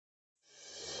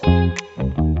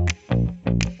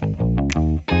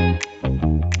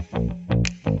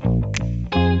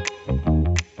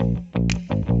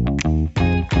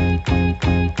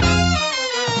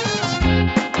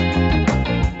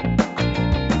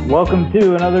Welcome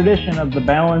to another edition of the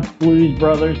Balanced Blues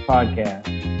Brothers podcast.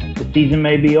 The season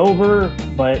may be over,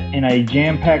 but in a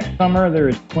jam-packed summer, there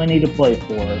is plenty to play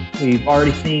for. We've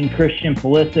already seen Christian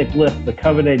Pulisic lift the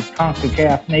coveted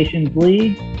CONCACAF Nations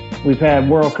League. We've had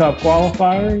World Cup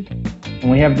qualifiers, and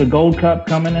we have the Gold Cup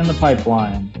coming in the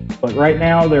pipeline. But right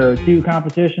now, there are two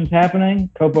competitions happening,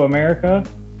 Copa America,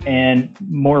 and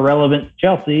more relevant to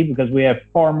Chelsea because we have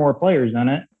far more players in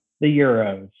it, the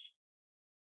Euros.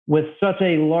 With such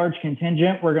a large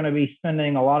contingent, we're going to be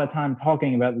spending a lot of time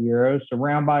talking about the Euros. So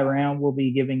round by round, we'll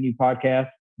be giving you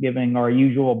podcasts, giving our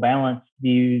usual balanced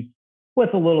views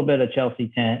with a little bit of Chelsea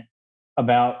tint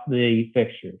about the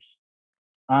fixtures.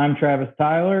 I'm Travis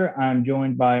Tyler. I'm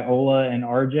joined by Ola and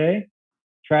RJ.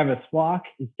 Travis Flock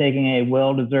is taking a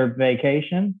well-deserved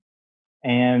vacation.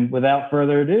 And without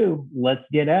further ado, let's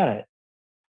get at it.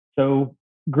 So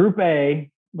Group A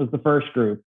was the first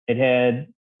group. It had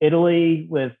Italy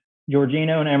with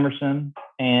Jorginho and Emerson,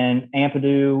 and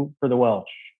Ampadu for the Welsh.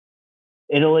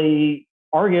 Italy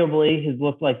arguably has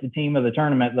looked like the team of the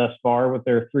tournament thus far with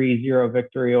their 3-0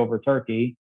 victory over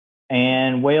Turkey,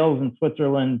 and Wales and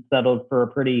Switzerland settled for a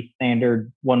pretty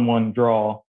standard 1-1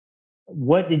 draw.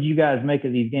 What did you guys make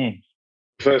of these games?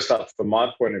 First up, from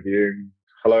my point of view,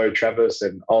 hello, Travis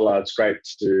and Ola. It's great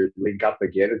to link up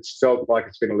again. It's felt like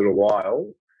it's been a little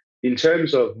while. In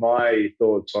terms of my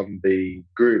thoughts on the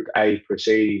Group A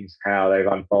proceedings, how they've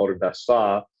unfolded thus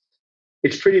far,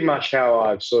 it's pretty much how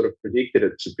I've sort of predicted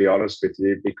it, to be honest with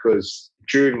you, because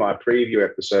during my preview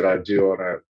episode I do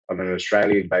on an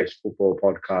Australian-based football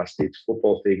podcast, It's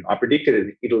Football Thing, I predicted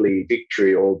an Italy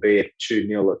victory, albeit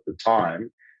 2-0 at the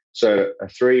time. So a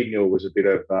 3-0 was a bit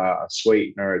of a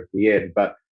sweetener at the end.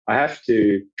 But I have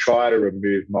to try to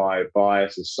remove my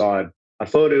bias aside. I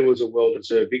thought it was a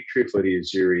well-deserved victory for the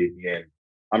Azzurri in the end.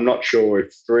 I'm not sure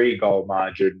if 3-goal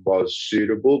margin was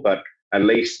suitable, but at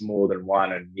least more than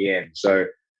one in the end. So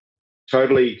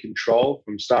totally in control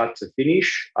from start to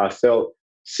finish. I felt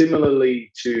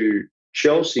similarly to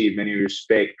Chelsea in many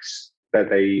respects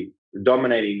that they were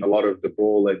dominating a lot of the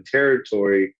ball and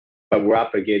territory, but were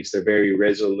up against a very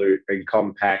resolute and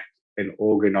compact and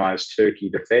organised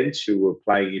Turkey defence who were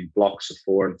playing in blocks of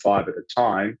 4 and 5 at a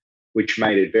time, which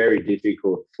made it very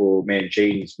difficult for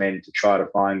Mancini's men to try to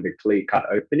find the clear-cut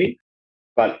opening.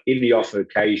 But in the off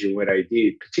occasion where they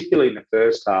did, particularly in the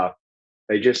first half,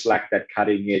 they just lacked that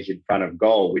cutting edge in front of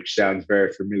goal, which sounds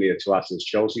very familiar to us as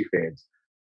Chelsea fans.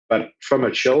 But from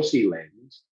a Chelsea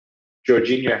lens,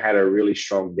 Jorginho had a really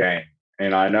strong game.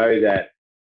 And I know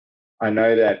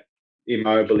that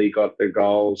Immobile got the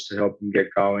goals to help him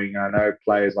get going. I know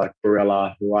players like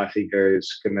Barella, who I think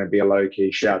is going to be a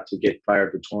low-key shout to get player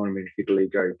of the tournament if Italy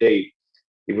go deep.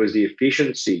 It was the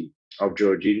efficiency of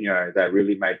Jorginho that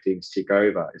really made things tick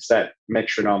over. It's that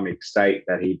metronomic state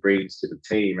that he brings to the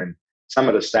team. And some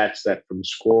of the stats that from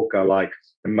Squawka, like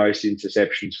the most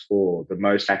interceptions 4, the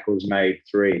most tackles made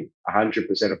 3,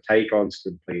 100% of take-ons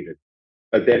completed.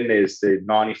 But then there's the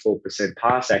 94%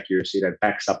 pass accuracy that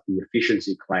backs up the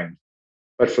efficiency claims.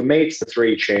 But for me, it's the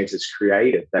 3 chances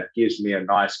created that gives me a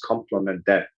nice compliment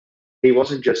that he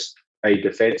wasn't just a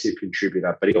defensive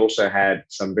contributor, but he also had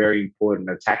some very important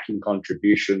attacking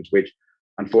contributions, which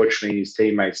unfortunately his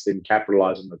teammates didn't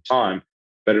capitalise on the time.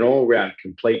 But an all-round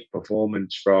complete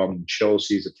performance from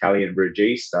Chelsea's Italian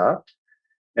regista.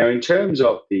 Now, in terms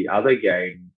of the other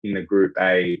game in the Group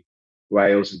A,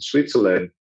 Wales and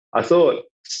Switzerland, I thought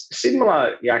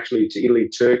similar actually to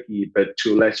Italy-Turkey, but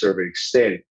to a lesser of an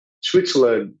extent.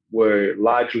 Switzerland were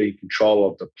largely in control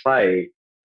of the play,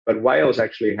 but Wales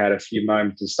actually had a few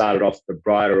moments and started off the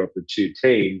brighter of the two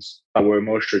teams, but were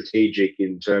more strategic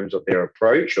in terms of their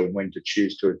approach and when to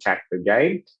choose to attack the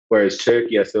game. Whereas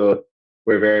Turkey, I thought,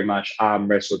 were very much arm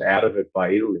wrestled out of it by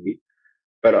Italy.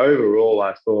 But overall,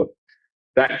 I thought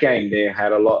that game there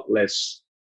had a lot less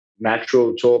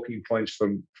natural talking points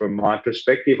from my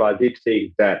perspective. I did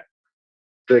think that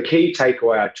the key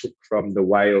takeaway I took from the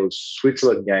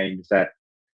Wales-Switzerland game is that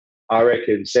I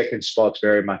reckon second spot's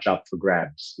very much up for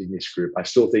grabs in this group. I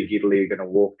still think Italy are going to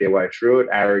walk their way through it.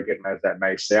 Arrogant as that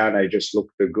may sound, they just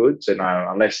look the goods. And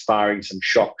unless firing some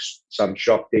shock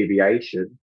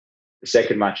deviation, the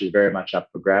second match is very much up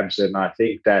for grabs. And I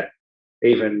think that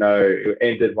even though it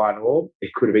ended 1-1,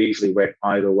 it could have easily went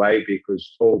either way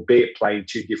because albeit playing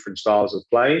 2 different styles of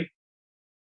play,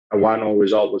 a 1-1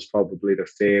 result was probably the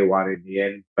fair one in the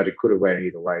end, but it could have went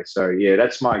either way. So, yeah,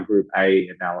 that's my Group A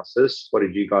analysis. What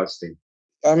did you guys think?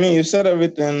 I mean, you said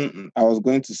everything I was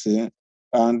going to say.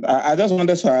 And I just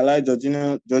wanted to highlight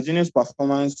Jorginho's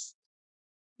performance.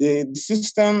 The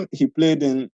system he played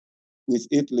in with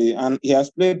Italy, and he has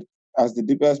played as the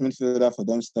deepest midfielder for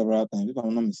them several times, if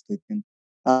I'm not mistaken.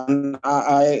 And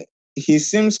he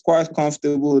seems quite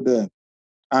comfortable there.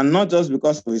 And not just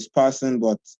because of his passing,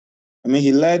 but I mean,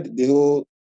 he led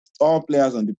all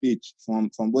players on the pitch from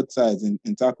both sides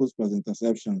in tackles plus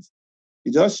interceptions.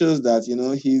 It just shows that,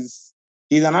 he's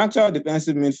an actual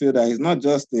defensive midfielder. He's not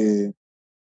just a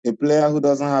player who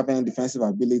doesn't have any defensive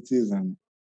abilities. And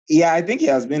yeah, I think he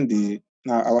has been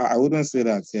I wouldn't say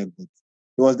that yet, but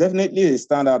he was definitely a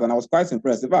standout, and I was quite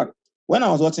impressed. In fact, when I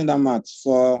was watching that match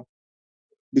for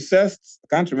the first, I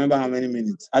can't remember how many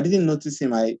minutes, I didn't notice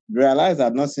him. I realized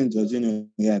I'd not seen Jorginho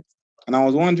yet. And I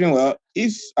was wondering, well,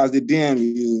 if as the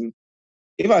DM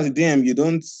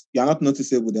you're not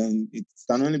noticeable, then it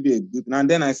can only be a good thing. And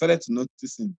then I started to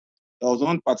notice him. There was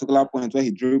one particular point where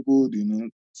he dribbled,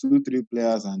 2-3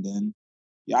 players, and then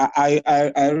yeah,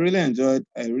 I really enjoyed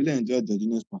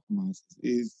Jorginho's performance.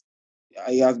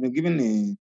 He has been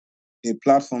given a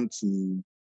platform to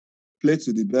play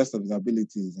to the best of his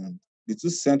abilities, and the two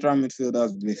central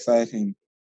midfielders beside him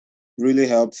really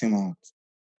helped him out.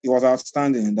 He was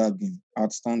outstanding in that game.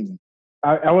 Outstanding.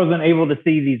 I wasn't able to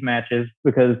see these matches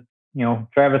because,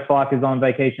 Travis Flock is on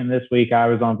vacation this week. I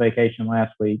was on vacation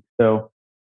last week. So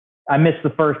I missed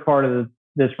the first part of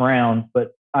this round,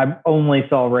 but I only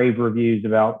saw rave reviews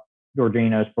about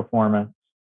Jorginho's performance.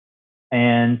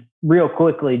 And real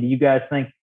quickly, do you guys think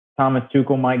Thomas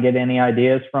Tuchel might get any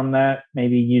ideas from that?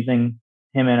 Maybe using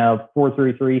him in a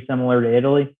 4-3-3 similar to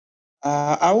Italy?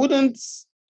 I wouldn't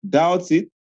doubt it,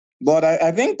 but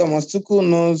I think Thomas Tuchel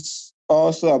knows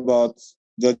also about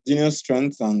Jorginho's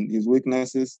strengths and his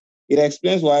weaknesses. It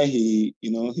explains why he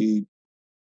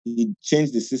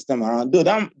changed the system around. Though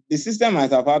the system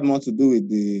might have had more to do with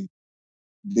the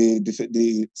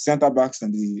centre backs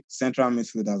and the central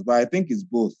midfielders, but I think it's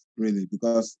both really,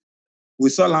 because we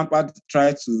saw Lampard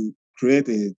try to create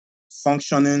a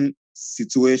functioning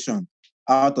situation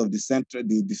out of the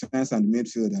defense and the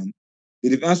midfield, and the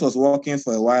defense was working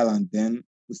for a while, and then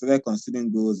we started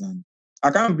conceding goals. And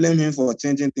I can't blame him for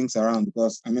changing things around,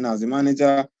 because as a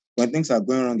manager, when things are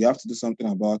going wrong, you have to do something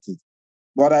about it.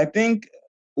 But I think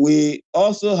we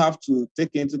also have to take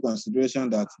into consideration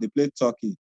that they played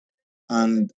Turkey,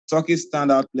 and Turkey's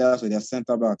standout players were their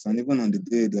centre backs, and even on the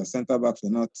day, their centre backs were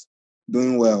not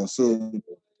doing well. So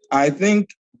I think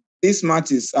this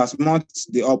match is as much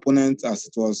the opponent as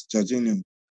it was Jorginho.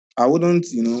 I wouldn't,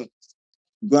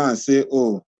 go and say,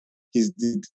 oh, he's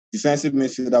the defensive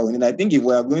midfielder we need. I think if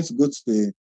we are going to go to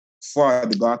a 4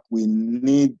 at the back, we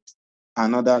need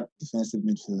another defensive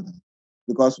midfielder,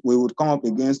 because we would come up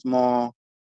against more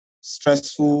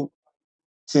stressful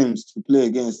teams to play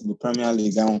against in the Premier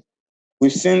League. And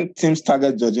we've seen teams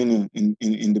target Jorginho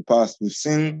in the past. We've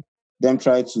seen them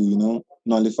try to,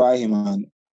 nullify him, and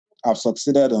have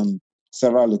succeeded on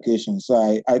several occasions.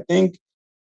 So I think,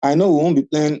 I know we won't be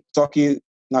playing Turkey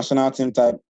national team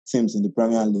type teams in the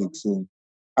Premier League. So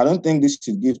I don't think this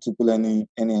should give Tuchel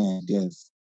any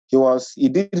ideas. He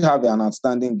did have an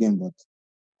outstanding game, but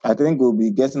I think we'll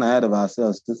be getting ahead of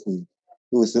ourselves if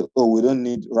we say, oh, we don't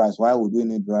need Rice. Why would we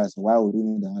need Rice? Why would we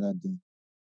need another team?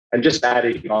 And just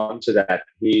adding on to that,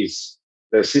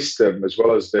 the system as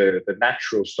well as the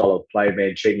natural style of play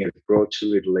Mancini has brought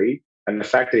to Italy, and the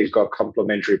fact that he's got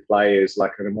complementary players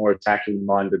like a more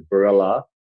attacking-minded Barella,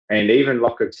 and even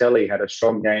Locatelli had a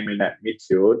strong game in that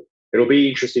midfield. It'll be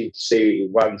interesting to see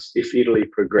if Italy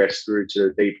progress through to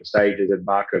the deeper stages and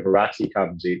Marco Verratti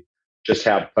comes in, just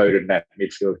how potent that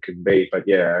midfield can be. But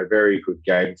yeah, a very good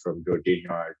game from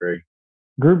Jorginho, I agree.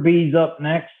 Group B's up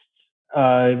next.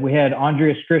 We had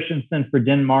Andreas Christensen for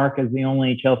Denmark as the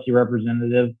only Chelsea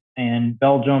representative, and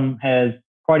Belgium has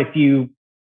quite a few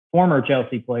former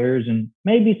Chelsea players and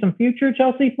maybe some future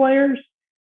Chelsea players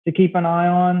to keep an eye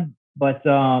on. But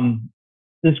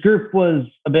this group was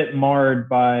a bit marred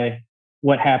by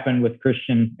what happened with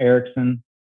Christian Eriksen,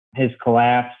 his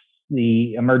collapse,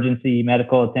 the emergency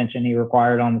medical attention he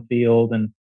required on the field,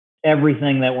 and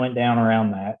everything that went down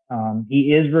around that.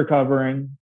 He is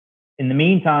recovering. In the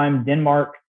meantime,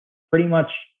 Denmark pretty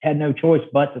much had no choice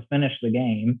but to finish the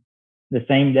game the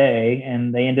same day,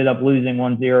 and they ended up losing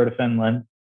 1-0 to Finland.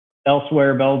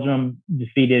 Elsewhere, Belgium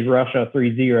defeated Russia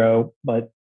 3-0,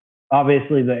 but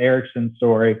obviously the Eriksen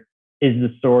story is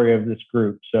the story of this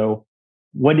group. So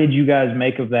what did you guys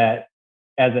make of that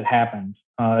as it happened?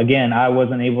 Again, I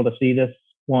wasn't able to see this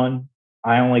one.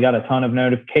 I only got a ton of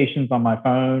notifications on my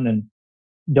phone and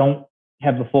don't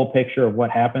have the full picture of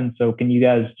what happened. So can you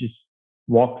guys just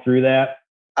walk through that?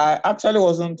 I actually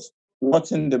wasn't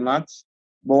watching the match,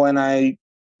 but when I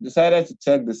decided to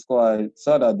check the score, I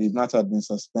saw that the match had been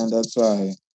suspended.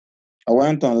 So I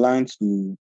went online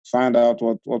to find out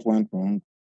what went wrong.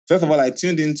 First of all, I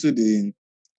tuned into the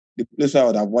the place where I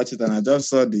would have watched it, and I just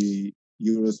saw the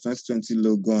Euros 2020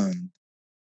 logo, and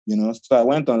so I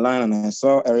went online and I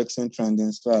saw Eriksen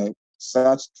trending. So I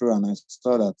searched through and I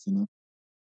saw that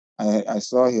I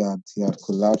saw he had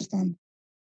collapsed, and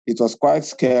it was quite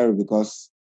scary because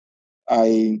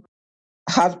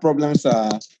heart problems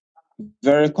are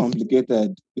very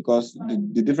complicated because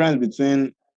the difference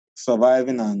between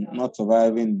surviving and not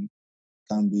surviving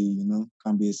can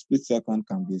be a split second,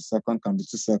 can be a second, can be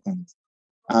 2 seconds.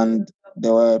 And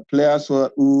there were players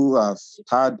who have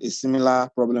had a similar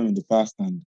problem in the past,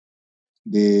 and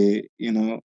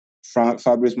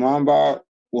Fabrice Muamba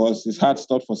his heart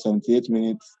stopped for 78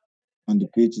 minutes on the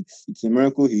pitch. It's a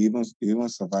miracle he even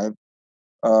survived.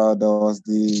 There was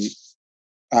the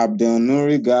Abdel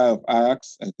Nouri guy of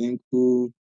Ajax, I think,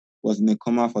 who was in a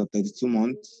coma for 32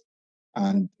 months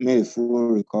and made a full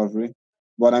recovery.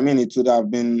 But I mean, it would have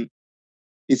been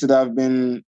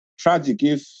tragic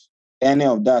if any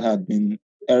of that had been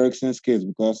Eriksen's case,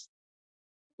 because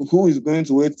who is going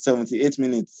to wait 78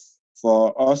 minutes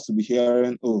for us to be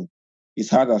hearing, oh, his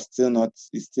heart is still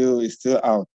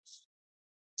out.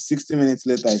 60 minutes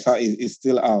later, his heart is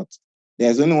still out.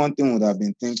 There's only one thing we would have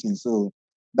been thinking. So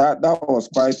that was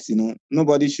quite,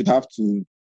 nobody should have to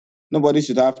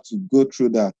go through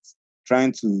that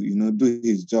trying to, do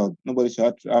his job. Nobody should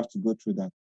have to go through that.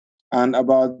 And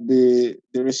about the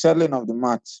rescheduling of the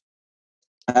match,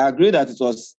 I agree that it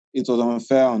was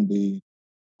unfair on the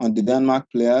Denmark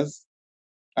players.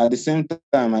 At the same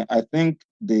time, I think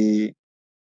the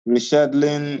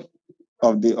rescheduling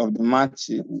of the match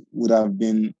would have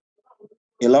been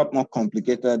a lot more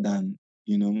complicated than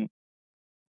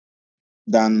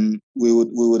we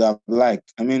would have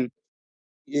liked. I mean,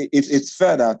 it's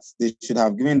fair that they should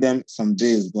have given them some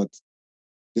days, but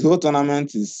the whole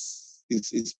tournament is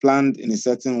planned in a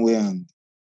certain way, and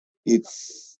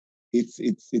it's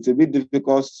a bit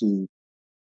difficult to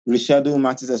reschedule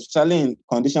matches, especially in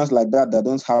conditions like that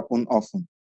don't happen often.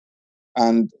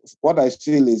 And what I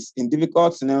feel is, in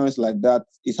difficult scenarios like that,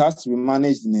 it has to be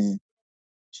managed in a,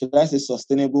 should I say,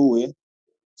 sustainable way,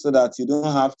 so that you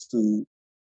don't have to,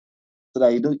 so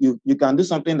that you can do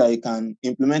something that you can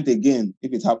implement again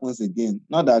if it happens again.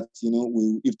 Not that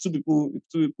if two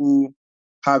people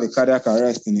have a cardiac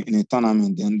arrest in a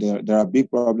tournament, then there are big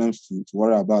problems to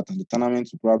worry about, and the tournament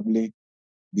will probably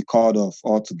be called off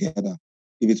altogether.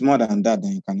 If it's more than that,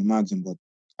 then you can imagine. But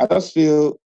I just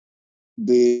feel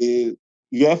the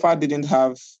UEFA didn't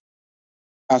have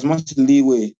as much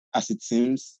leeway as it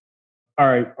seems. All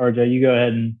right, RJ, you go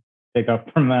ahead and pick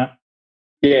up from that.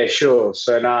 Yeah, sure.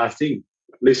 So now I think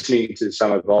listening to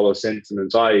some of Ola's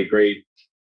sentiments, I agree.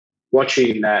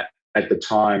 Watching that at the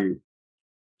time,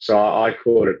 so I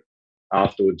caught it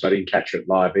afterwards. I didn't catch it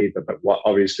live either, but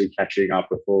obviously catching up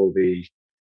with all the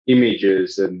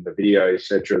images and the video,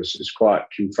 etc., is quite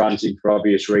confronting for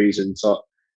obvious reasons. So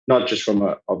not just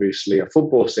from obviously a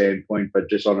football standpoint, but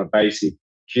just on a basic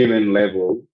human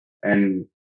level. And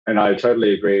I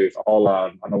totally agree with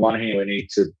Ola. On the one hand, we need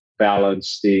to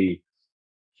balance the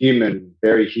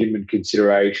very human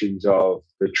considerations of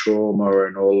the trauma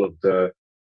and all of the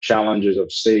challenges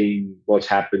of seeing what's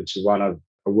happened to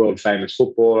a world famous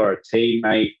footballer, a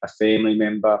teammate, a family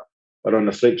member. But on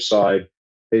the flip side,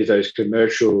 there's those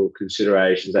commercial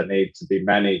considerations that need to be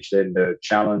managed, and the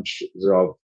challenges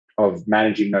of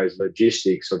managing those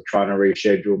logistics of trying to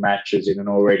reschedule matches in an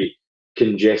already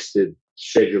congested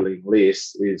scheduling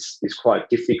list is quite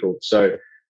difficult. So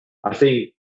I think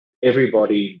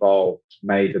everybody involved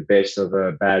made the best of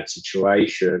a bad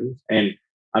situation, and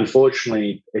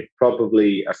unfortunately it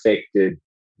probably affected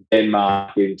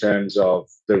Denmark in terms of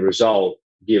the result,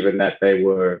 given that they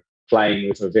were playing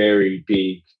with a very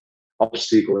big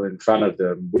obstacle in front of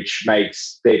them, which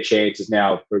makes their chances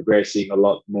now of progressing a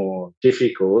lot more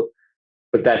difficult.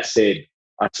 But that said,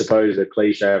 I suppose the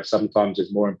cliche of sometimes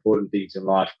there's more important things in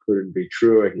life couldn't be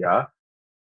truer here.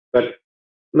 But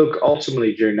look,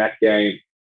 ultimately during that game,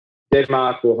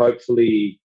 Denmark will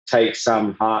hopefully take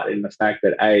some heart in the fact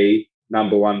that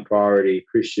number one priority,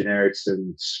 Christian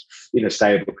Eriksen's in a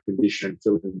stable condition and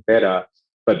feeling better,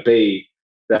 but B,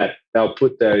 that they'll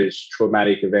put those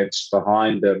traumatic events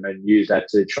behind them and use that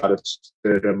to try to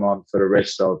spur them on for the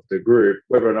rest of the group.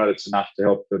 Whether or not it's enough to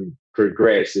help them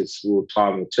progress,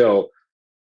 time will tell.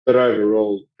 But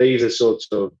overall, these are sorts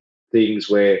of things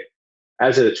where,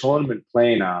 as a tournament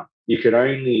planner, you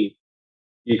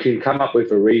can come up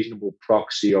with a reasonable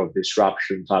proxy of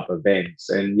disruption type events.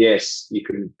 And yes, you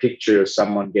can picture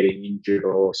someone getting injured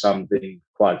or something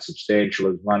quite substantial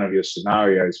as one of your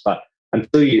scenarios, but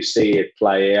until you see it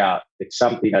play out, it's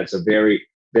something that's a very,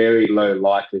 very low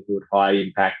likelihood, high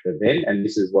impact event. And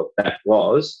this is what that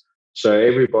was. So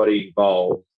everybody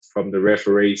involved, from the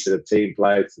referees to the team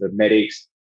players to the medics,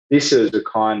 this is a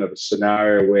kind of a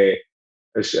scenario where,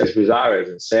 as bizarre as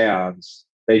it sounds,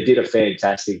 they did a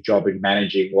fantastic job in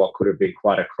managing what could have been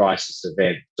quite a crisis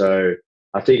event. So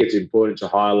I think it's important to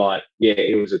highlight, yeah,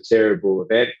 it was a terrible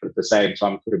event, but at the same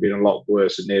time, it could have been a lot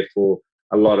worse, and therefore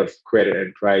a lot of credit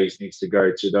and praise needs to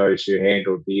go to those who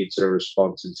handled the incident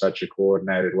response in such a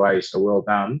coordinated way. So well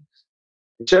done.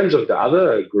 In terms of the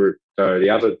other group, though, the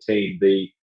other team, the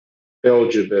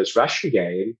Belgium versus Russia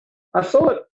game, I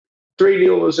thought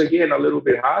 3-0 was again a little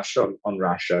bit harsh on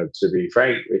Russia, to be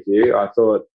frank with you. I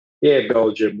thought, yeah,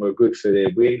 Belgium were good for their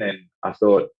win. And I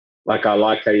thought, I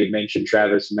like how you mentioned,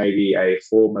 Travis, maybe a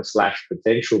former /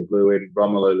 potential blue in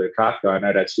Romelu Lukaku. I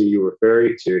know that's who you're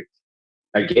referring to.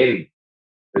 Again,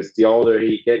 as the older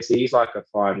he gets, he's like a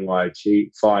fine wine.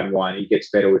 He gets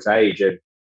better with age. And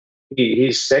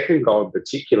his second goal in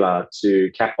particular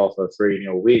to cap off a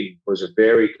 3-0 win was a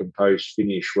very composed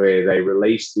finish where they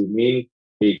released him in,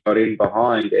 he got in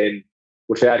behind, and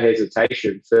without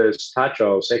hesitation, first touch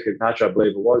or second touch, I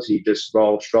believe it was, he just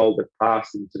strolled it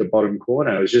past into the bottom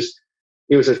corner.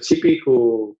 It was a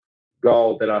typical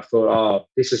goal that I thought, oh,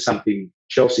 this is something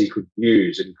Chelsea could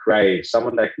use and crave,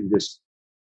 someone that can just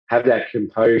have that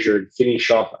composure and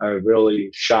finish off a really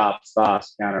sharp,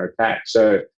 fast counter-attack.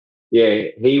 So, yeah,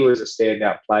 he was a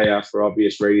standout player for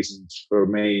obvious reasons for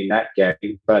me in that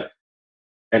game.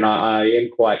 And I am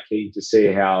quite keen to see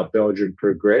how Belgium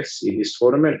progress in this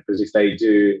tournament, because if they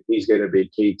do, he's going to be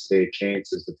key to their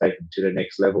chances to take them to the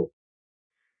next level.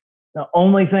 The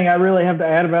only thing I really have to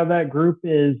add about that group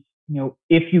is,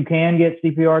 if you can get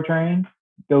CPR trained,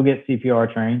 go get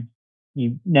CPR trained.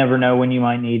 You never know when you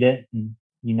might need it, and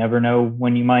you never know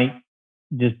when you might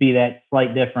just be that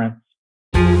slight difference.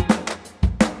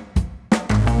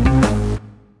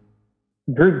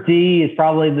 Group D is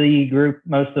probably the group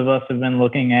most of us have been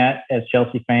looking at as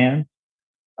Chelsea fans.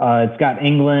 It's got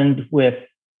England with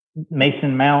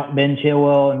Mason Mount, Ben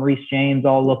Chilwell, and Reece James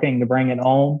all looking to bring it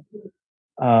home.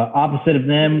 Opposite of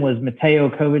them was Mateo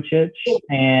Kovacic,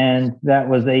 and that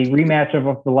was a rematch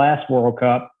of the last World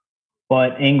Cup,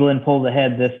 but England pulled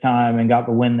ahead this time and got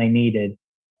the win they needed.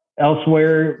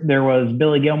 Elsewhere, there was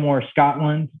Billy Gilmore,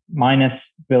 Scotland, minus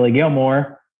Billy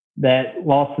Gilmore, that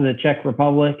lost to the Czech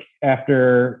Republic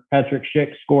after Patrick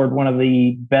Schick scored one of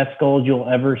the best goals you'll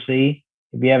ever see.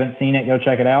 If you haven't seen it, go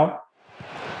check it out.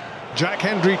 Jack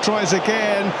Hendry tries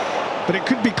again, but it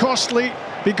could be costly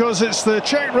because it's the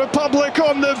Czech Republic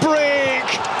on the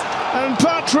break, and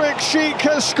Patrick Schick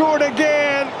has scored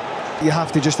again. You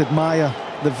have to just admire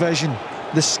the vision,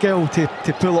 the skill to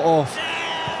pull it off.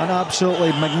 An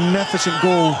absolutely magnificent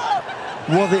goal,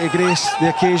 worthy to grace the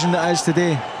occasion that is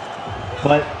today.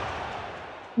 But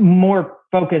more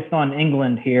focused on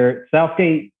England here,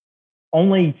 Southgate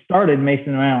only started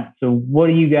Mason Mount. So what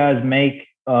do you guys make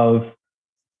of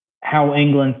how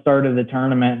England started the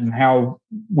tournament and how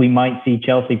we might see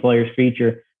Chelsea players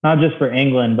feature, not just for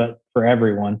England, but for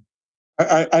everyone?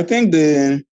 I think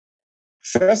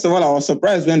first of all, I was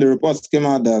surprised when the reports came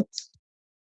out that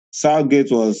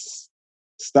Southgate was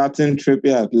starting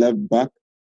Trippier at left back.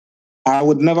 I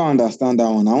would never understand that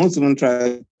one. I won't even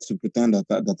try to pretend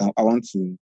that I want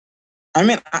to. I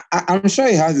mean, I'm sure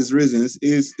he has his reasons.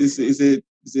 He's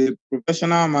a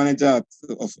professional manager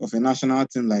of a national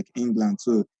team like England,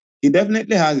 so he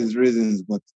definitely has his reasons,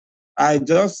 but I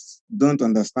just don't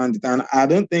understand it. And I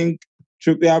don't think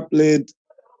Trippier played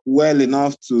well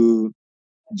enough to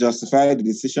justify the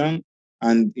decision.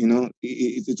 And,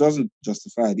 it wasn't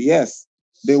justified. Yes,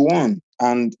 they won.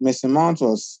 And Mason Mount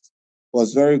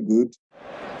was very good.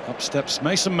 Up steps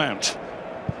Mason Mount.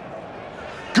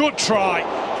 Good try.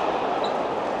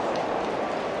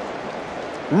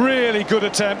 Really good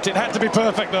attempt. It had to be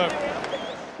perfect, though.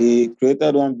 He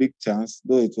created one big chance,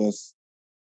 though it was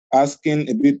asking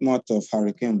a bit much of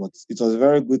Harry Kane, but it was a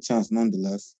very good chance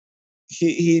nonetheless.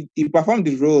 He performed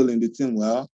his role in the team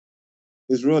well,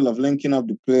 his role of linking up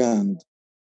the play and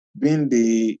being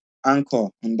the anchor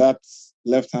on that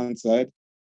left-hand side.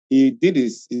 He did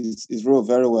his role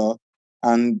very well.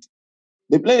 And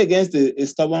they played against a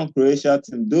stubborn Croatia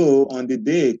team, though on the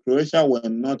day, Croatia were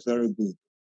not very good.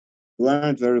 They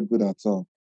weren't very good at all.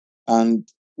 And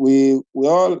we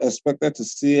all expected to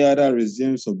see either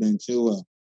resumes or Ben Chilwell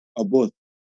or both.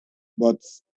 But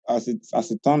as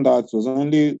it turned out, it was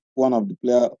only one of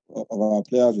our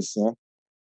players we saw.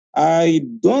 I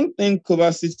don't think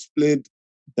Kovacic played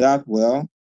that well.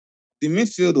 The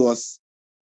midfield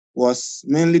was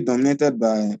mainly dominated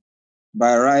by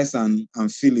Rice and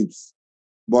Phillips.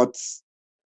 But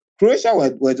Croatia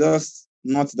were just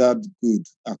not that good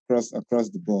across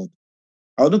the board.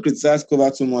 I wouldn't criticize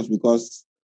Kovac too much because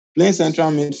playing central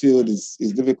midfield is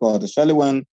difficult, especially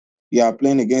when you are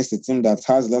playing against a team that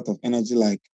has a lot of energy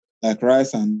like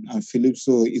Rice and Philip.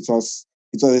 So it was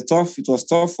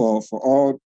tough for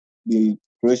all the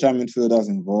Croatian midfielders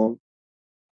involved.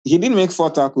 He did make 4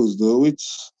 tackles though, which,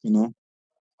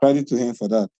 credit to him for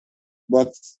that.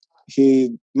 But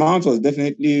Mount was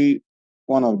definitely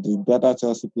one of the better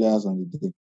Chelsea players on the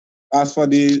day. As for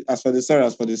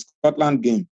the Scotland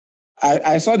game,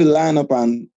 I saw the lineup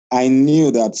and I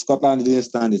knew that Scotland didn't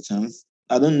stand a chance.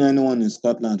 I don't know anyone in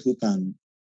Scotland who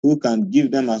can give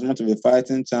them as much of a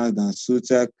fighting chance than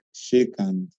Souček, Schick,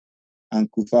 and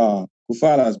Kufar.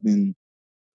 Kufar has been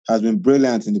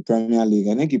brilliant in the Premier League.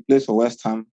 I think he plays for West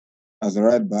Ham as a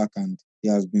right back, and he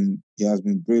has been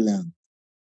brilliant.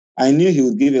 I knew he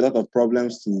would give a lot of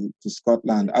problems to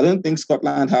Scotland. I don't think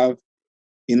Scotland have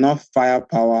enough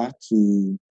firepower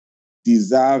to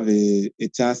deserve a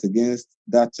chance against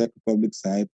that Czech Republic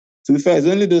side. To be fair, it's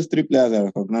only those 3 players I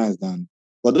recognized,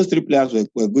 but those 3 players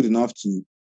were good enough to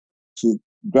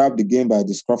grab the game by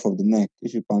the scruff of the neck,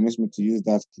 if you permit me to use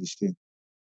that cliche.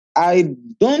 I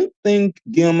don't think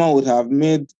Gilmour would have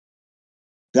made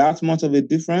that much of a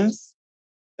difference.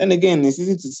 And again, it's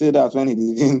easy to say that when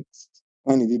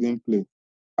he didn't play.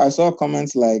 I saw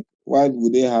comments like, why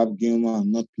would they have Gilmour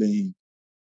and not play him?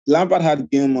 Lampard had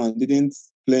Gilmour and didn't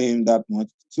play him that much.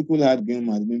 Tuchel had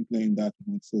Gilmour and didn't play him that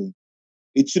much. So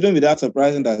it shouldn't be that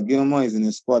surprising that Gilmour is in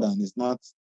a squad and is not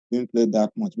being played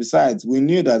that much. Besides, we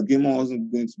knew that Gilmour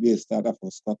wasn't going to be a starter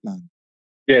for Scotland.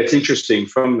 Yeah, it's interesting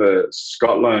from the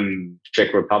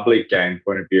Scotland-Czech Republic game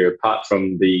point of view, apart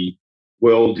from the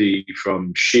worldie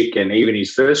from Schick, and even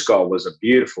his first goal was a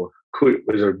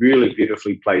really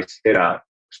beautifully placed header.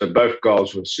 So both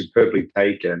goals were superbly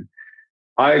taken.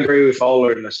 I agree with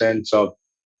Ola in the sense of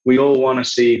we all want to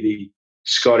see the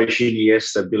Scottish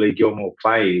Iniesta, Billy Gilmour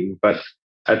playing, but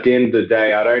at the end of the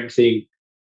day, I don't think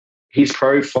his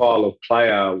profile of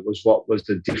player was what was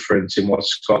the difference in what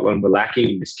Scotland were lacking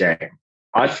in this game.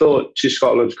 I thought, to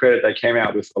Scotland's credit, they came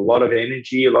out with a lot of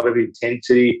energy, a lot of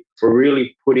intensity for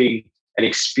really putting an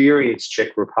experienced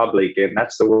Czech Republic, and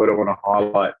that's the word I want to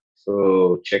highlight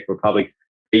for Czech Republic.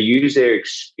 They use their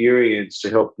experience to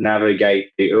help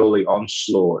navigate the early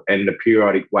onslaught and the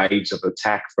periodic waves of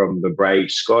attack from the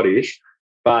brave Scottish.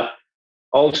 But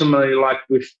ultimately, like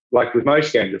with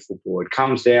most games of football, it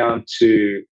comes down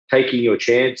to taking your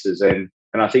chances. And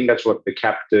I think that's what the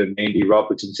captain, Andy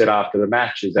Robertson, said after the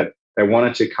match, is that they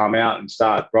wanted to come out and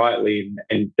start brightly.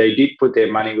 And they did put their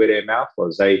money where their mouth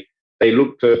was. They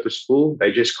looked purposeful.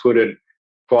 They just couldn't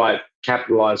quite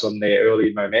capitalise on their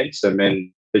early momentum.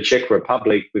 And the Czech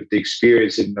Republic, with the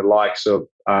experience in the likes of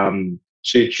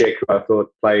Souček, who I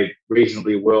thought played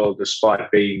reasonably well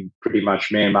despite being pretty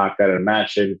much man-marked out of the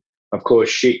match. And, of course,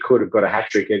 Schick could have got a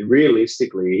hat-trick. And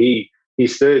realistically,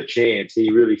 his third chance, he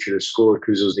really should have scored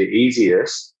because it was the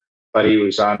easiest, but he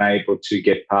was unable to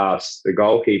get past the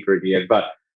goalkeeper in the end. But,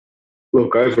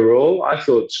 look, overall, I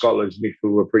thought Scotland's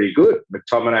midfield were pretty good.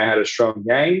 McTominay had a strong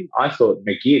game. I thought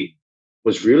McGinn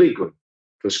was really good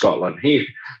for Scotland.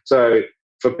 So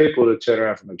for people to turn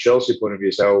around from a Chelsea point of view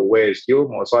and say, oh, where's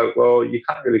Gilmour? It's like, well, you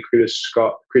can't really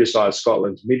criticise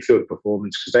Scotland's midfield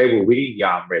performance because they were winning the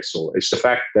arm wrestle. It's the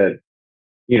fact that,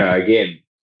 again,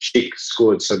 Schick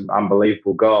scored some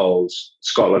unbelievable goals.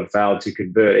 Scotland failed to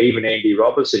convert. Even Andy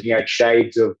Robertson, he had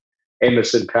shades of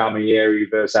Emerson Palmieri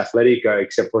versus Atletico,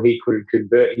 except for he couldn't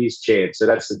convert his chance. So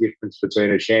that's the difference between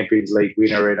a Champions League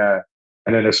winner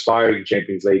and an aspiring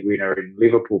Champions League winner in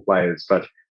Liverpool players. But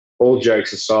all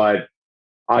jokes aside,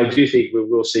 I do think we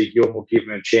will see Gilmour give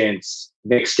him a chance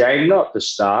next game, not to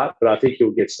start, but I think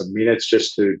he'll get some minutes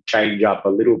just to change up a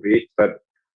little bit. But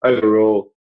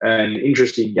overall, an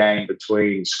interesting game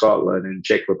between Scotland and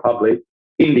Czech Republic.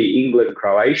 In the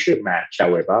England-Croatia match,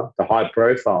 however, the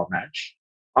high-profile match,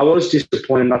 I was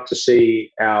disappointed not to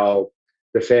see our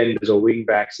defenders or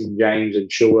wing-backs in James and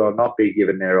Chilwell not be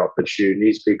given their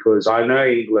opportunities, because I know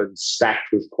England's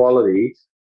stacked with quality,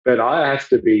 but I have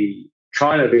to be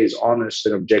trying to be as honest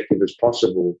and objective as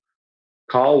possible.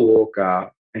 Kyle Walker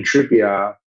and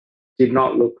Trippier did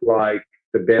not look like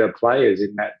the better players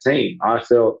in that team. I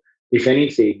felt, if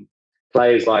anything,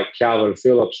 players like Calvin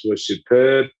Phillips were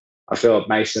superb. I felt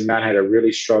Mason Mount had a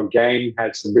really strong game,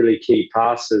 had some really key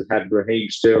passes, had Raheem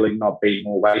Sterling not being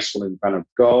more wasteful in front of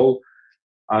goal.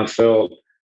 I felt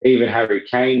even Harry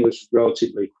Kane was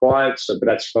relatively quiet, but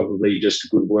that's probably just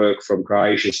good work from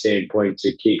Croatia's standpoint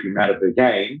to keep him out of the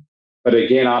game. But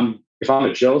again, if I'm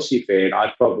a Chelsea fan,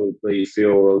 I'd probably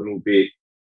feel a little bit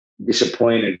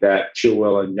disappointed that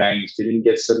Chilwell and James didn't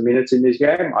get some minutes in this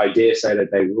game. I dare say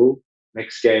that they will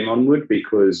next game onward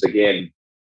because, again,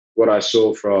 what I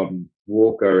saw from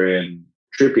Walker and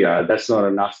Trippier, that's not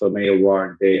enough for me to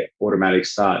warrant their automatic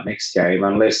start next game,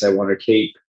 unless they want to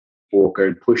keep Walker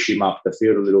and push him up the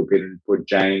field a little bit and put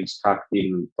James tucked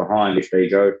in behind if they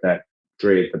go with that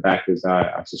three at the back, as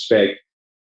I suspect.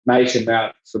 Mason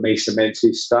Mount, for me, cements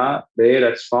his start there.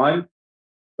 That's fine.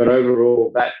 But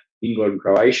overall, that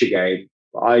England-Croatia game,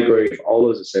 I agree with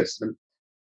Ola's assessment.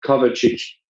 Kovacic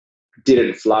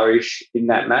didn't flourish in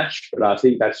that match, but I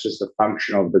think that's just a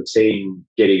function of the team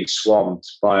getting swamped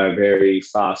by a very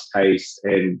fast-paced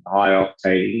and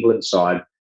high-octane England side.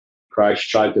 Croatia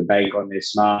tried to bank on their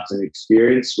smarts and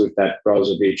experience with that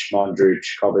Brozovic, Modric,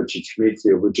 Kovacic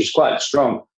midfield, which is quite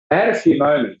strong. They had a few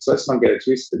moments, let's not get it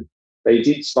twisted. They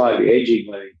did slightly edge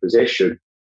England in possession,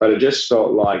 but it just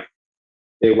felt like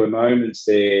there were moments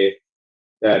there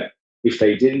that if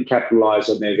they didn't capitalise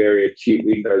on their very acute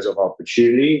windows of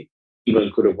opportunity,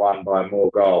 England could have won by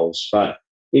more goals. But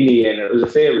in the end, it was a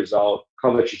fair result.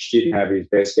 Kovacic didn't have his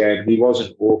best game. He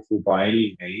wasn't awful by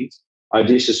any means. I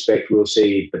do suspect we'll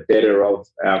see the better of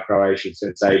our Croatian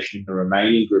sensation in the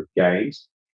remaining group games.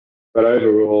 But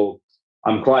overall,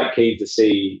 I'm quite keen to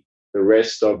see the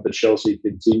rest of the Chelsea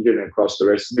contingent across the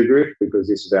rest of the group, because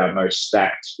this is our most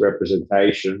stacked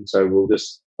representation. So we'll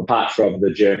just, apart from the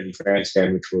Germany-France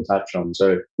game, which we'll touch on.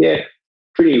 So, yeah,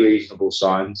 pretty reasonable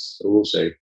signs. So we'll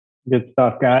see. Good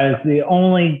stuff, guys. The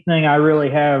only thing I really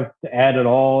have to add at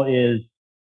all is,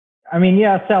 I mean,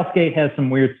 yeah, Southgate has some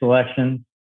weird selections,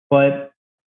 but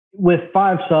with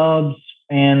 5 subs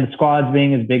and the squads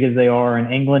being as big as they are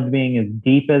and England being as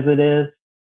deep as it is,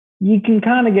 you can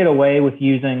kind of get away with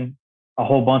using a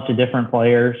whole bunch of different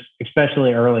players,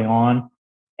 especially early on.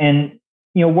 And,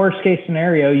 you know, worst case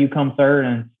scenario, you come third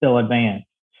and still advance.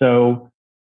 So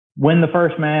win the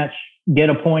first match, get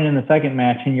a point in the second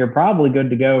match, and you're probably good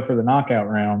to go for the knockout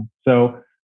round. So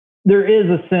there is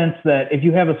a sense that if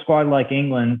you have a squad like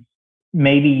England,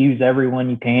 maybe use everyone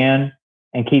you can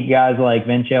and keep guys like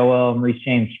Vin Chilwell and Reece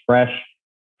James fresh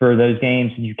for those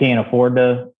games that you can't afford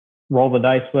to roll the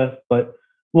dice with. But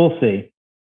we'll see.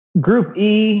 Group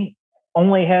E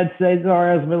only had Cesar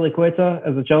Azpilicueta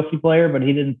as a Chelsea player, but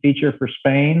he didn't feature for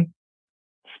Spain.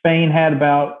 Spain had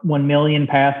about 1 million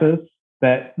passes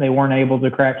that they weren't able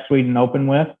to crack Sweden open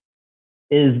with.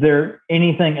 Is there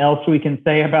anything else we can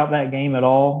say about that game at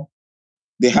all?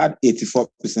 They had 84%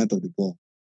 of the ball.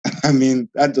 I mean,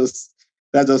 that just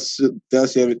tells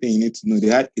you everything you need to know. They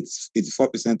had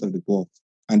 84% of the ball,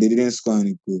 and they didn't score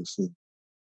any goals. So,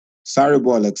 sorry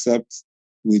ball, except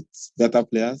with better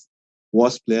players,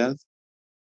 worse players.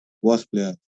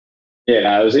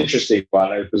 Yeah, it was an interesting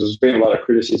one because there's been a lot of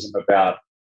criticism about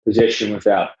possession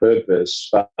without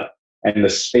purpose, and the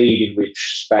speed in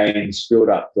which Spain's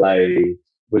build-up play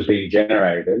was being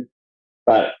generated.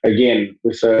 But again,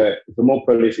 with a more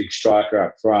prolific striker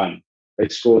up front, they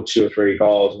scored 2 or 3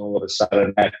 goals, and all of a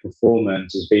sudden that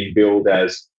performance has been billed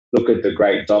as, look at the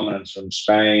great dominance from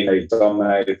Spain. They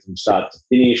dominated from start to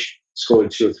finish,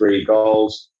 scored 2 or 3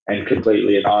 goals, and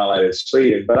completely annihilated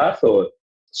Sweden. But I thought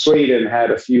Sweden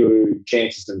had a few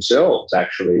chances themselves,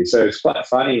 actually. So it's quite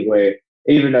funny where,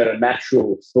 even though the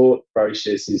natural thought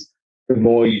process is the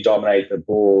more you dominate the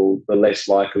ball, the less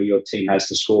likely your team has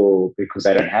to score because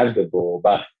they don't have the ball.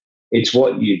 But it's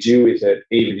what you do with it,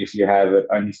 even if you have it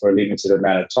only for a limited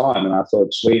amount of time. And I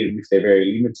thought Sweden, with their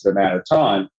very limited amount of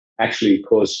time, actually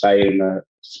caused Spain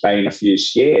a few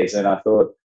scares. And I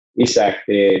thought Isak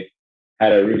there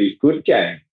had a really good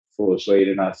game for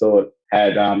Sweden. I thought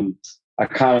I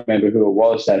can't remember who it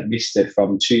was that missed it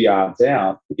from 2 yards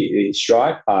out, his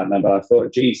strike partner, but I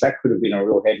thought, geez, that could have been a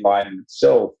real headline in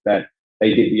itself, that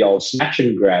they did the old snatch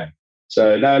and grab.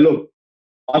 So, no, look,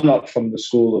 I'm not from the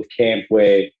school of camp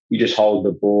where you just hold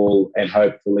the ball and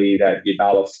hopefully that you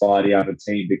nullify the other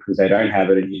team because they don't have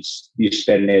it and you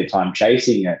spend their time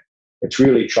chasing it. It's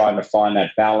really trying to find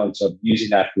that balance of using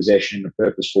that possession in a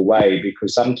purposeful way,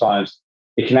 because sometimes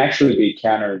it can actually be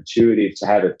counterintuitive to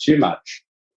have it too much.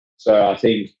 So I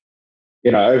think,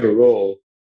 overall,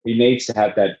 he needs to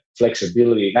have that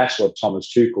flexibility, and that's what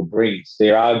Thomas Tuchel brings.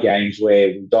 There are games where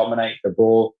we dominate the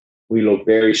ball, we look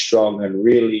very strong and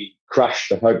really crush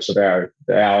the hopes of our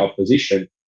opposition.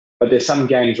 But there's some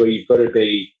games where you've got to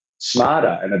be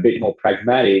smarter and a bit more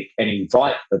pragmatic and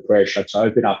invite the pressure to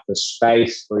open up the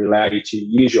space to allow you to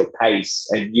use your pace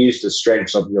and use the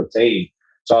strengths of your team.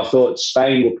 So I thought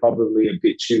Spain were probably a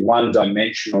bit too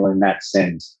one-dimensional in that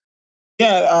sense.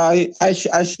 Yeah,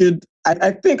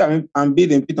 I think I'm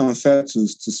being a bit unfair to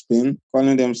Spain,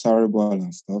 calling them sorry ball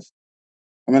and stuff.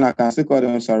 I mean, I can still call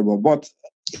them sorry ball, but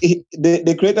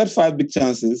they created 5 big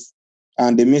chances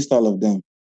and they missed all of them.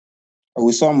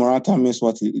 We saw Morata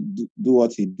do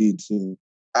what he did. So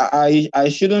I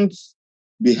shouldn't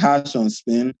be harsh on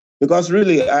Spain because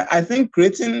really I think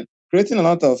creating a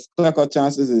lot of clear-cut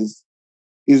chances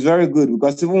is very good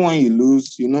because even when you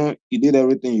lose, you know you did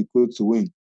everything you could to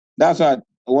win. That's why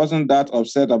I wasn't that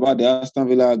upset about the Aston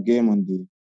Villa game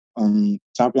on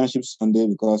Championship Sunday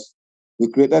because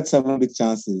we created 7 big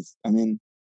chances. I mean,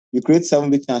 you create 7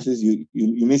 big chances, you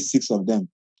miss 6 of them,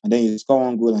 and then you score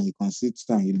 1 goal and you concede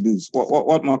 2 and you lose.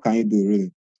 What more can you do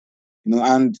really? You know,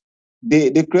 and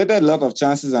they created a lot of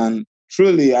chances, and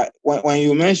truly, when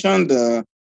you mentioned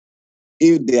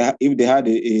if they had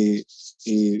a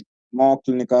more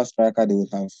clinical striker, they would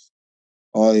have,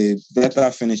 or a better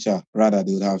finisher rather,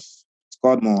 they would have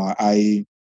scored more. I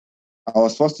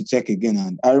was forced to check again,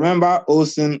 and I remember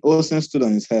Olsen stood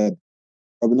on his head.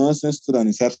 Robin Olsen stood on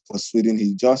his head for Sweden.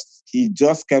 He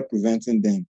just kept preventing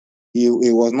them. He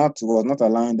was not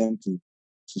allowing them to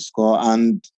score,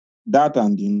 and that,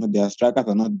 and you know, their strikers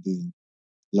are not the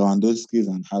Lewandowski's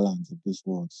and Haaland's of this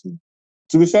world. So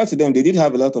to be fair to them, they did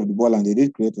have a lot of the ball and they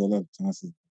did create a lot of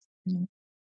chances. You know,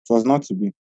 it was not to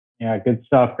be. Yeah, good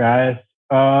stuff, guys.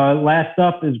 Last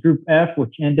up is Group F,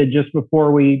 which ended just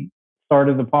before we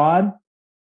started the pod.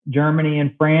 Germany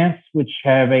and France, which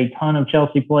have a ton of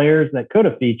Chelsea players that could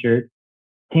have featured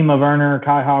Timo Werner,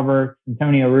 Kai Havertz,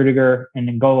 Antonio Rudiger, and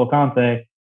N'Golo Kante,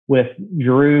 with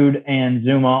Giroud and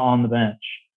Zuma on the bench.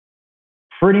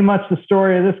 Pretty much the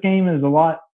story of this game is a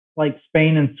lot like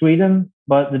Spain and Sweden,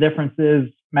 but the difference is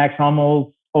Max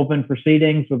Hummels opened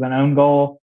proceedings with an own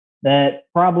goal that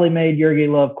probably made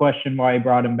Jurgen Löw question why he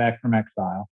brought him back from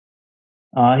exile.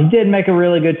 He did make a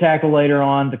really good tackle later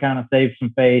on to kind of save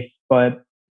some face, but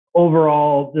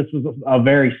overall, this was a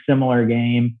very similar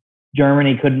game.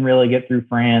 Germany couldn't really get through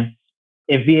France.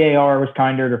 If VAR was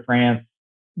kinder to France,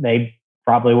 they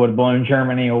probably would have blown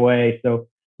Germany away. So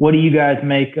what do you guys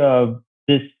make of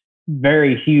this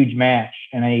very huge match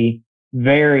in a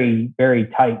very, very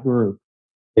tight group?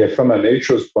 Yeah, from a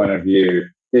neutral's point of view,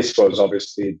 this was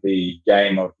obviously the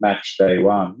game of match day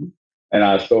one. And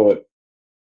I thought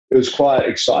it was quite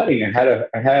exciting and had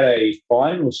a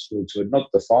final feel to it, not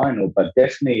the final, but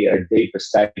definitely a deeper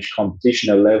stage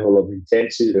competition, a level of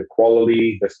intensity, the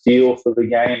quality, the feel for the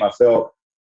game. I felt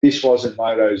this wasn't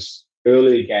one of those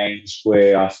early games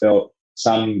where I felt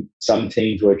some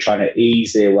teams were trying to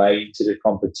ease their way into the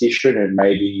competition and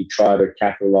maybe try to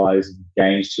capitalise in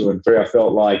games 2 and 3. I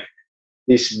felt like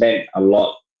this meant a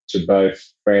lot to both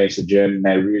France and Germany.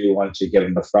 They really wanted to get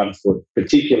on the front foot,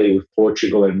 particularly with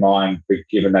Portugal in mind,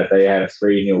 given that they had a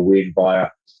 3-0 win via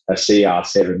a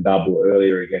CR7 double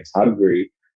earlier against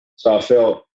Hungary. So I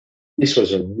felt this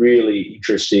was a really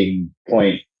interesting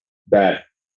point that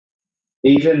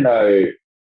even though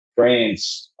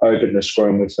France opened the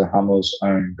scoring with the Hummels'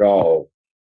 own goal,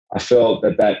 I felt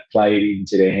that played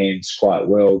into their hands quite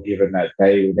well, given that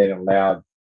they were then allowed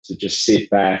to just sit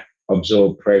back,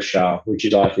 absorb pressure, which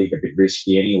is, I think, a bit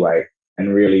risky anyway,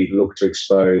 and really look to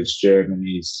expose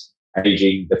Germany's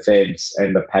ageing defence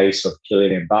and the pace of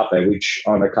Kylian Mbappe, which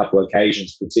on a couple of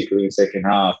occasions, particularly in the second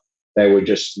half, they were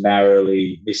just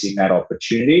narrowly missing that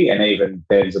opportunity. And even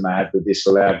Benzema had the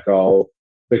disallowed goal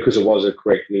because it wasn't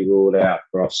correctly ruled out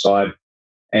for offside.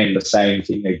 And the same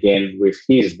thing again with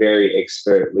his very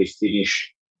expertly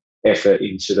finished effort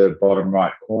into the bottom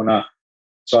right corner.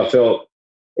 So I felt,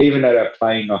 even though they're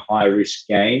playing a high-risk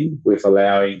game with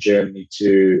allowing Germany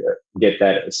to get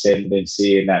that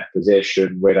ascendancy in that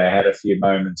possession where they had a few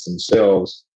moments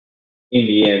themselves, in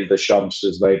the end, the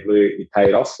Schaumsters, it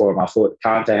paid off for them. I thought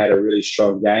Kante had a really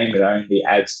strong game. It only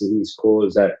adds to his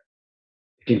cause that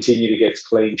continue to get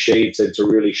clean sheets and to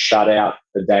really shut out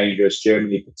the dangerous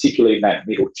Germany, particularly in that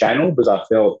middle channel, because I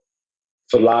felt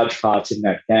for large parts in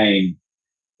that game,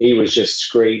 he was just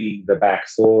screening the back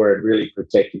four and really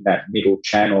protecting that middle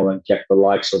channel and kept the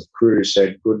likes of Kroos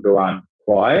and Gundogan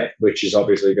quiet, which is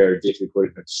obviously very difficult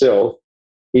in itself.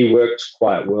 He worked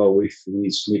quite well with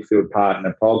his midfield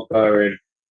partner, Pogba,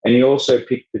 and he also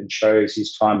picked and chose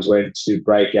his times when to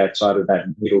break outside of that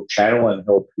middle channel and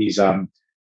help his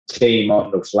team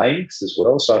on the flanks as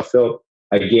well. So I felt,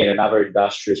 again, another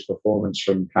industrious performance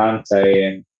from Kante,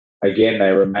 and again,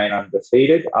 they remain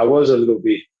undefeated. I was a little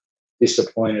bit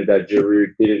disappointed that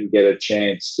Giroud didn't get a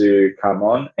chance to come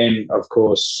on. And, of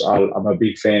course, I'm a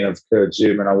big fan of Kurt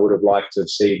Zouma, and I would have liked to have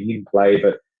seen him play,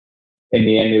 but in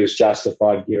the end, it was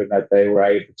justified given that they were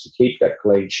able to keep that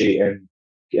clean sheet and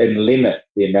limit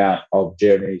the amount of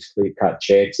Germany's clear-cut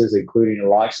chances, including the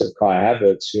likes of Kai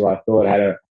Havertz, who I thought had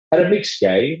a mixed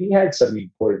game. He had some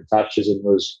important touches and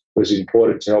was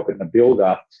important to help in the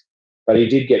build-up, but he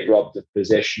did get robbed of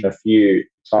possession a few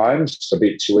times, a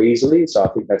bit too easily, so I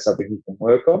think that's something he can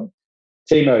work on.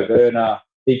 Timo Werner,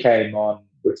 he came on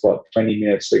with 20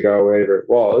 minutes to go, wherever it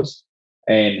was.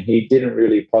 And he didn't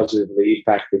really positively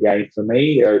impact the game for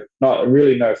me. Not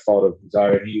really no fault of his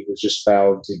own. He was just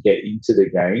failing to get into the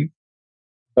game.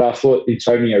 But I thought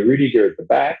Antonio Rudiger at the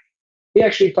back, he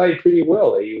actually played pretty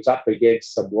well. He was up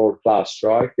against some world-class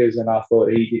strikers, and I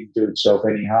thought he didn't do himself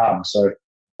any harm. So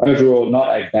overall, not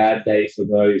a bad day for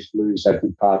those Blues that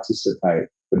did participate.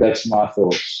 But that's my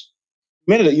thoughts.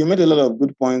 You made a lot of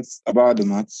good points about the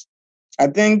match. I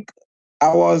think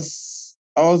I was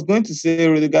going to say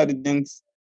Rudiger didn't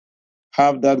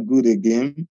have that good a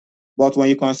game, but when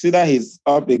you consider he's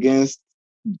up against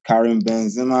Karim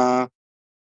Benzema,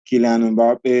 Kylian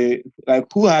Mbappe, like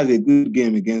who has a good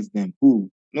game against them? Who?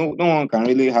 No one can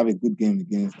really have a good game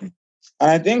against them.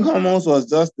 And I think Hummels was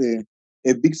just a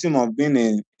victim of being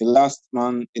a last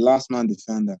man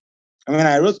defender. I mean,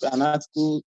 I wrote an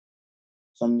article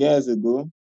some years ago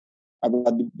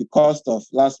about the cost of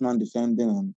last man defending,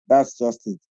 and that's just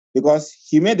it. Because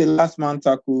he made the last man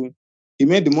tackle, he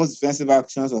made the most defensive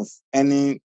actions of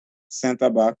any centre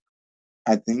back,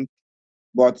 I think.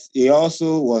 But he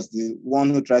also was the one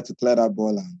who tried to clear that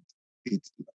ball, and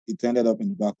it ended up in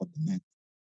the back of the net.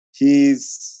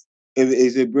 He's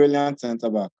a brilliant centre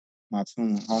back, Mats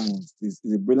Hummels. He's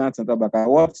a brilliant centre back. I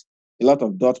watched a lot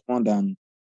of Dortmund, and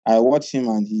I watched him,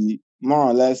 and he more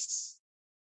or less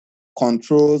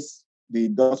controls the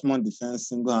Dortmund defense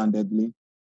single-handedly,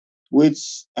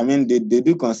 which, I mean, they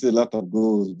do concede a lot of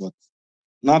goals, but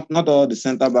not all the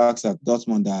centre-backs at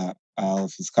Dortmund are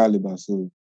of his caliber, so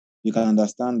you can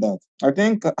understand that. I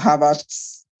think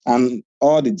Havertz and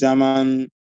all the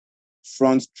German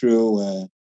front trio were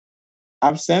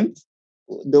absent.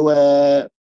 They were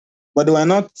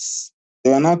not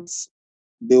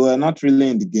really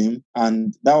in the game,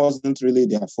 and that wasn't really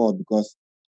their fault because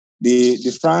the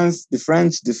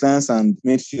French defense and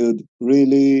midfield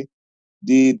really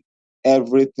did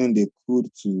everything they could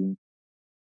to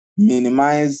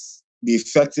minimize the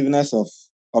effectiveness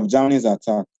of Germany's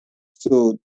attack.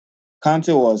 So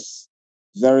Kante was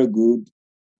very good.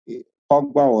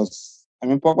 Pogba was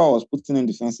putting in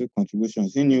defensive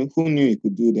contributions. Who knew he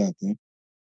could do that?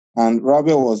 And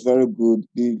Rabiot was very good.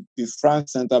 The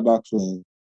France centre backs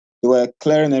were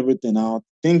clearing everything out.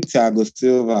 I think Thiago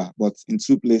Silva, but in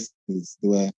two places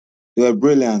they were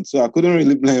brilliant. So I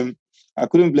couldn't blame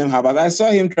Havertz. I saw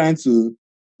him trying to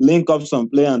link up some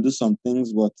play and do some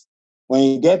things, but when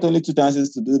you get only 2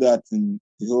 chances to do that in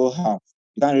the whole half,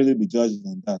 you can't really be judged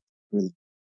on that, really.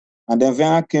 And then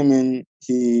Werner came in.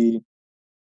 He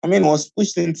was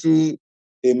pushed into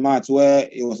a match where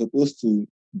he was supposed to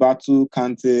battle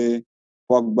Kante,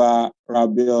 Pogba,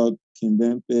 Rabiot,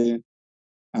 Kimpembe,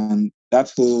 and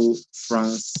that whole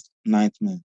France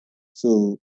nightmare.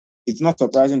 So it's not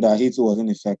surprising that he too was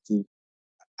ineffective.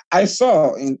 I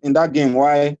saw in that game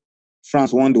why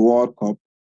France won the World Cup.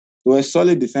 They were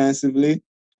solid defensively,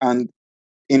 and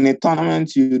in a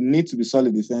tournament, you need to be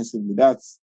solid defensively.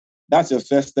 That's your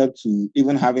first step to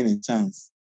even having a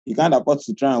chance. You can't afford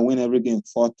to try and win every game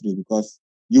 4-3 because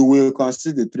you will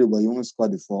concede the 3, but you won't score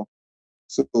the 4.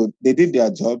 So they did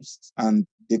their jobs, and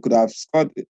they could have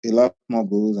scored a lot more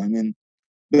goals. I mean,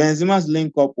 Benzema's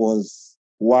link-up was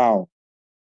wow.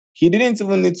 He didn't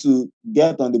even need to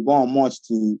get on the ball much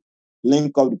to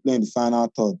link up the play in the final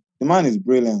third. The man is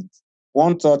brilliant.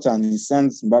 One touch and he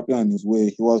sends Mbappe on his way.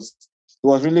 He was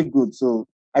really good. So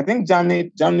I think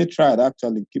Germany tried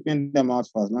actually keeping them out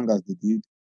for as long as they did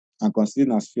and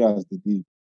conceding as few as they did.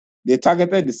 They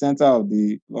targeted the center of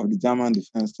the German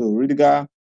defense. So Rudiger,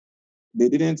 they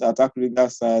didn't attack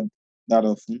Rudiger's side that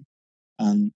often.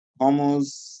 And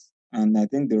Hummels and I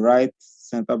think the right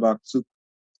center back took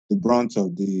the brunt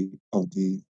of the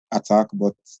attack.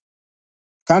 But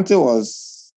Kante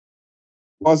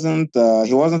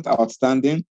wasn't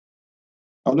outstanding.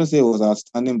 I wouldn't say he was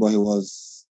outstanding, but he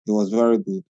was very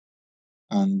good.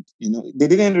 And they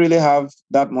didn't really have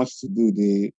that much to do.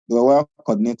 They were well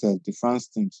coordinated, the France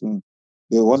team, so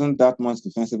there wasn't that much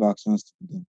defensive actions to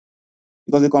be done.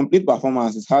 Because the complete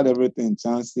performance is had everything: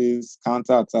 chances,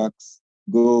 counter attacks,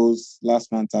 goals,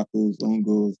 last man tackles, own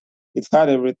goals. It had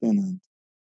everything. And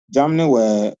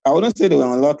Germany I wouldn't say they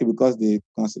were unlucky because they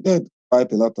considered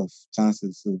quite a lot of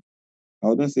chances. So I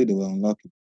wouldn't say they were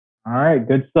unlucky. All right,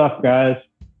 good stuff, guys.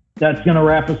 That's going to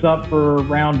wrap us up for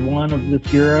round 1 of this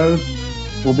Euros.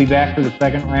 We'll be back for the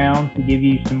second round to give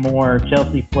you some more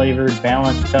Chelsea-flavored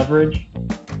balanced coverage.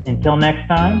 Until next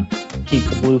time, keep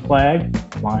the blue flag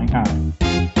flying high.